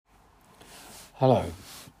Hello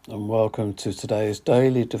and welcome to today's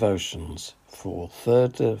daily devotions for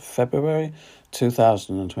 3rd of February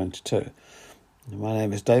 2022. My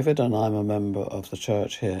name is David and I'm a member of the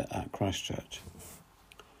church here at Christchurch.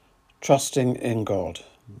 Trusting in God,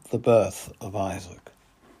 the birth of Isaac.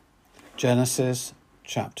 Genesis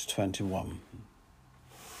chapter 21.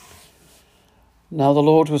 Now the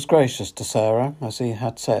Lord was gracious to Sarah as he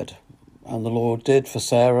had said, and the Lord did for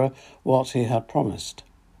Sarah what he had promised.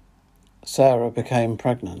 Sarah became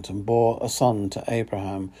pregnant and bore a son to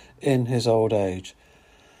Abraham in his old age,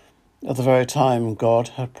 at the very time God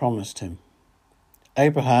had promised him.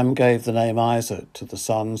 Abraham gave the name Isaac to the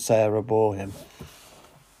son Sarah bore him.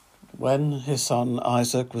 When his son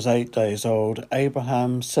Isaac was 8 days old,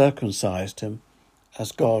 Abraham circumcised him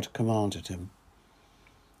as God commanded him.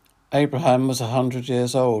 Abraham was 100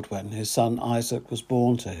 years old when his son Isaac was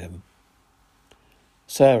born to him.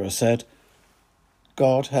 Sarah said,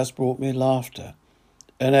 God has brought me laughter,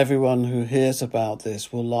 and everyone who hears about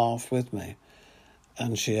this will laugh with me.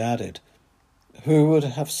 And she added, who would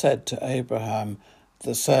have said to Abraham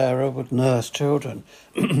that Sarah would nurse children?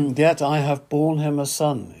 Yet I have borne him a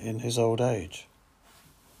son in his old age.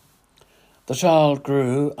 The child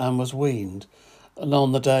grew and was weaned, and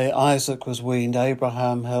on the day Isaac was weaned,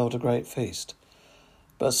 Abraham held a great feast.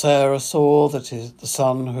 But Sarah saw that the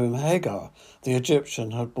son whom Hagar, the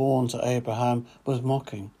Egyptian, had borne to Abraham was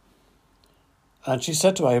mocking. And she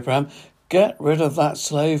said to Abraham, get rid of that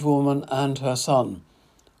slave woman and her son,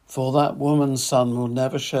 for that woman's son will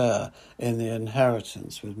never share in the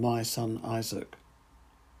inheritance with my son Isaac.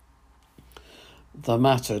 The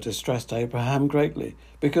matter distressed Abraham greatly,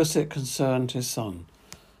 because it concerned his son.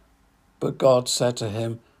 But God said to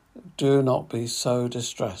him, do not be so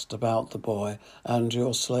distressed about the boy and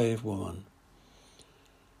your slave woman.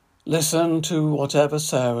 Listen to whatever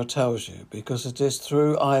Sarah tells you, because it is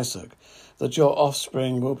through Isaac that your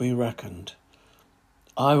offspring will be reckoned.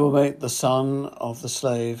 I will make the son of the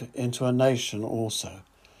slave into a nation also,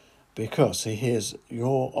 because he is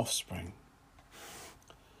your offspring.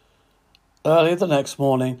 Early the next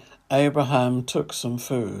morning, Abraham took some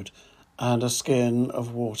food and a skin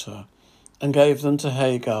of water, and gave them to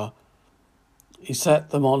Hagar. He set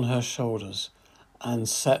them on her shoulders and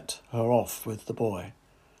set her off with the boy.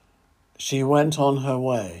 She went on her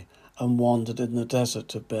way and wandered in the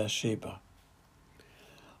desert of Beersheba.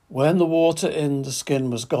 When the water in the skin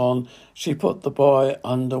was gone, she put the boy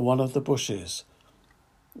under one of the bushes.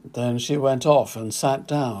 Then she went off and sat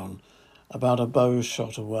down about a bow's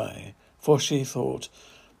shot away, for she thought,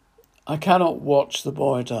 I cannot watch the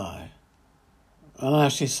boy die. And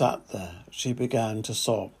as she sat there, she began to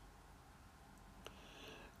sob.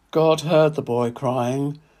 God heard the boy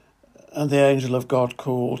crying, and the angel of God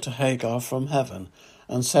called to Hagar from heaven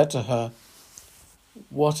and said to her,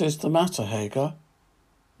 what is the matter, Hagar?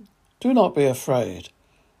 Do not be afraid.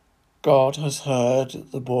 God has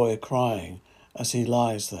heard the boy crying as he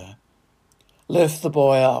lies there. Lift the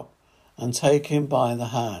boy up and take him by the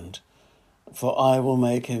hand, for I will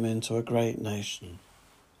make him into a great nation.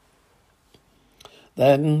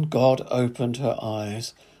 Then God opened her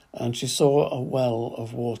eyes, and she saw a well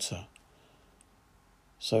of water.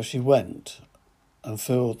 So she went and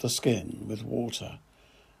filled the skin with water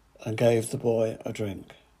and gave the boy a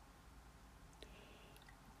drink.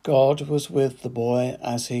 God was with the boy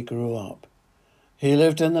as he grew up. He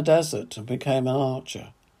lived in the desert and became an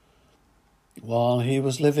archer. While he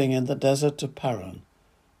was living in the desert of Paran,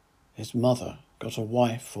 his mother got a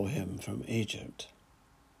wife for him from Egypt.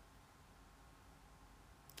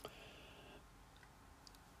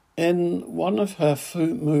 In one of her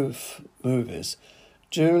movies,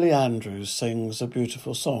 Julie Andrews sings a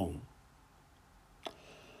beautiful song,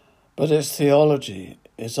 but its theology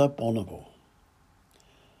is abominable.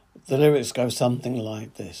 The lyrics go something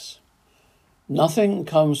like this. Nothing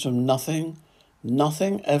comes from nothing,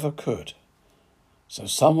 nothing ever could. So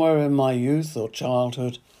somewhere in my youth or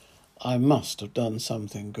childhood, I must have done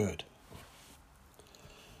something good.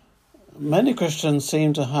 Many Christians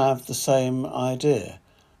seem to have the same idea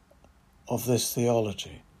of this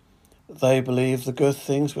theology. They believe the good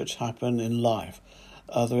things which happen in life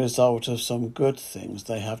are the result of some good things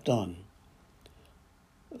they have done.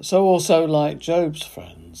 So also, like Job's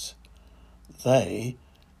friends, they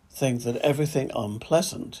think that everything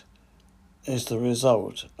unpleasant is the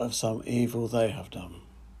result of some evil they have done.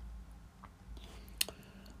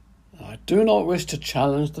 I do not wish to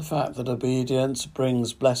challenge the fact that obedience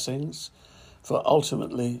brings blessings, for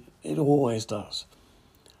ultimately it always does.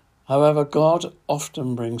 However, God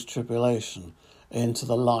often brings tribulation into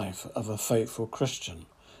the life of a faithful Christian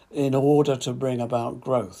in order to bring about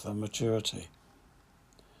growth and maturity.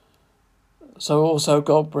 so also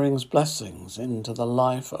God brings blessings into the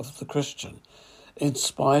life of the Christian in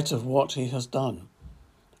spite of what he has done,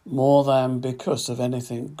 more than because of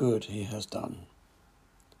anything good he has done.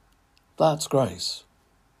 That's grace,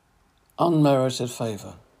 unmerited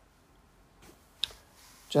favour.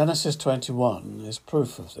 Genesis 21 is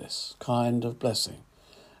proof of this kind of blessing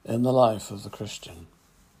in the life of the Christian.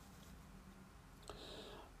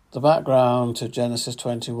 The background to Genesis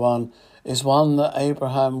 21 is one that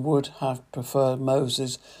Abraham would have preferred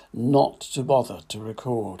Moses not to bother to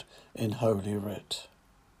record in Holy Writ.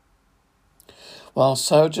 While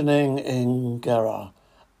sojourning in Gerar,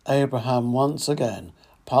 Abraham once again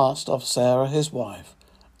passed off Sarah his wife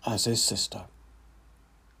as his sister.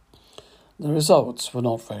 The results were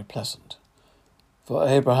not very pleasant, for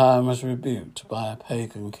Abraham was rebuked by a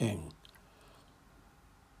pagan king.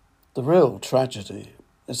 The real tragedy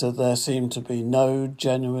is that there seemed to be no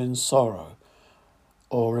genuine sorrow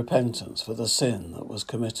or repentance for the sin that was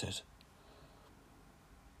committed.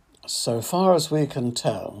 So far as we can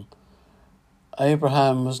tell,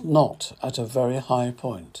 Abraham was not at a very high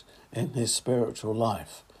point in his spiritual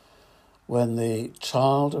life when the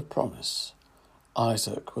child of promise,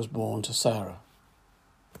 Isaac, was born to Sarah.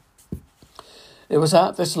 It was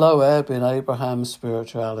at this low ebb in Abraham's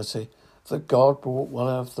spirituality that God brought one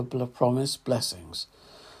of the promised blessings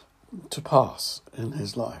to pass in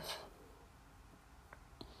his life.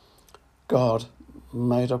 God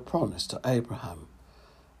made a promise to Abraham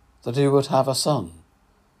that he would have a son,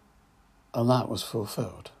 and that was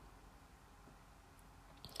fulfilled.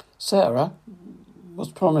 Sarah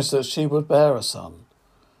was promised that she would bear a son,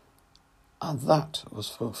 and that was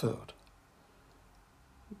fulfilled.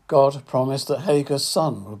 God promised that Hagar's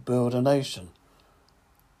son would build a nation,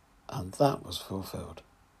 and that was fulfilled.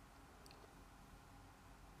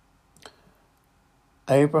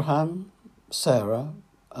 Abraham, Sarah,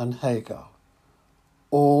 and Hagar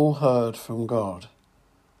all heard from God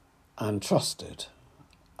and trusted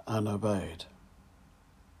and obeyed.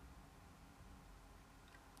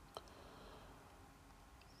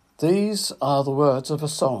 These are the words of a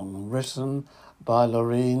song written by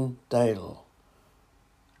Lorraine Dale.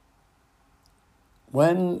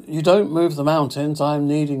 When you don't move the mountains, I'm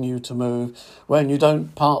needing you to move. When you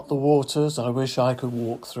don't part the waters, I wish I could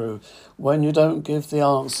walk through. When you don't give the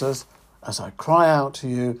answers, as I cry out to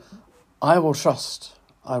you, I will trust,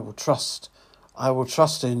 I will trust, I will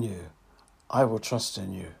trust in you, I will trust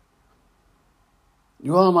in you.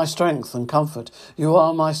 You are my strength and comfort. You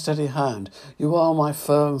are my steady hand. You are my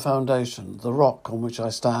firm foundation, the rock on which I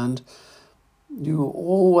stand. You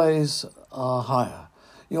always are higher.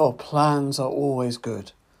 Your plans are always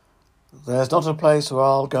good. There's not a place where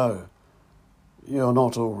I'll go. You're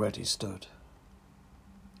not already stood.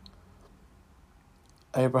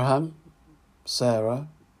 Abraham, Sarah,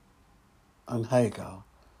 and Hagar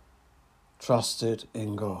trusted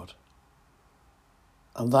in God.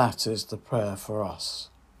 And that is the prayer for us.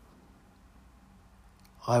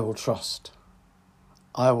 I will trust.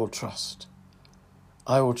 I will trust.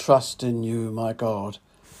 I will trust in you, my God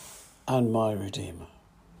and my Redeemer.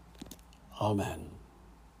 Amen.